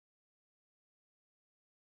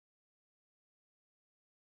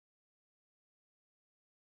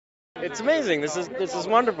It's amazing. This is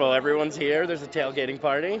wonderful. Everyone's here. There's a tailgating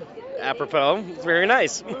party. Apropos. It's very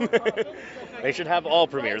nice. They should have all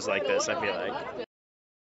premieres like this, I feel like.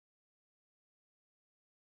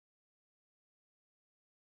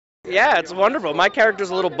 Yeah, it's wonderful. My character's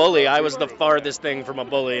a little bully. I was the farthest thing from a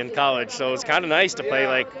bully in college, so it's kind of nice to play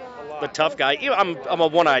like the tough guy. I'm a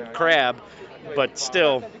one-eyed crab, but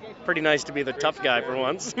still pretty nice to be the tough guy for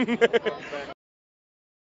once.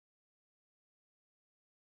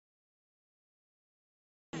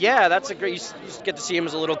 Yeah, that's a great. You get to see him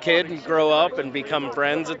as a little kid and grow up and become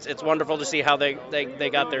friends. It's wonderful to see how they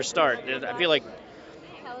got their start. I feel like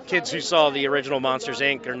kids who saw the original Monsters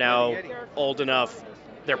Inc. are now old enough.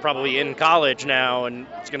 They're probably in college now, and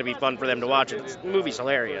it's going to be fun for them to watch it. The movie's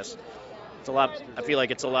hilarious. It's a lot. I feel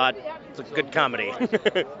like it's a lot. It's a good comedy.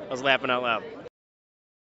 I was laughing out loud.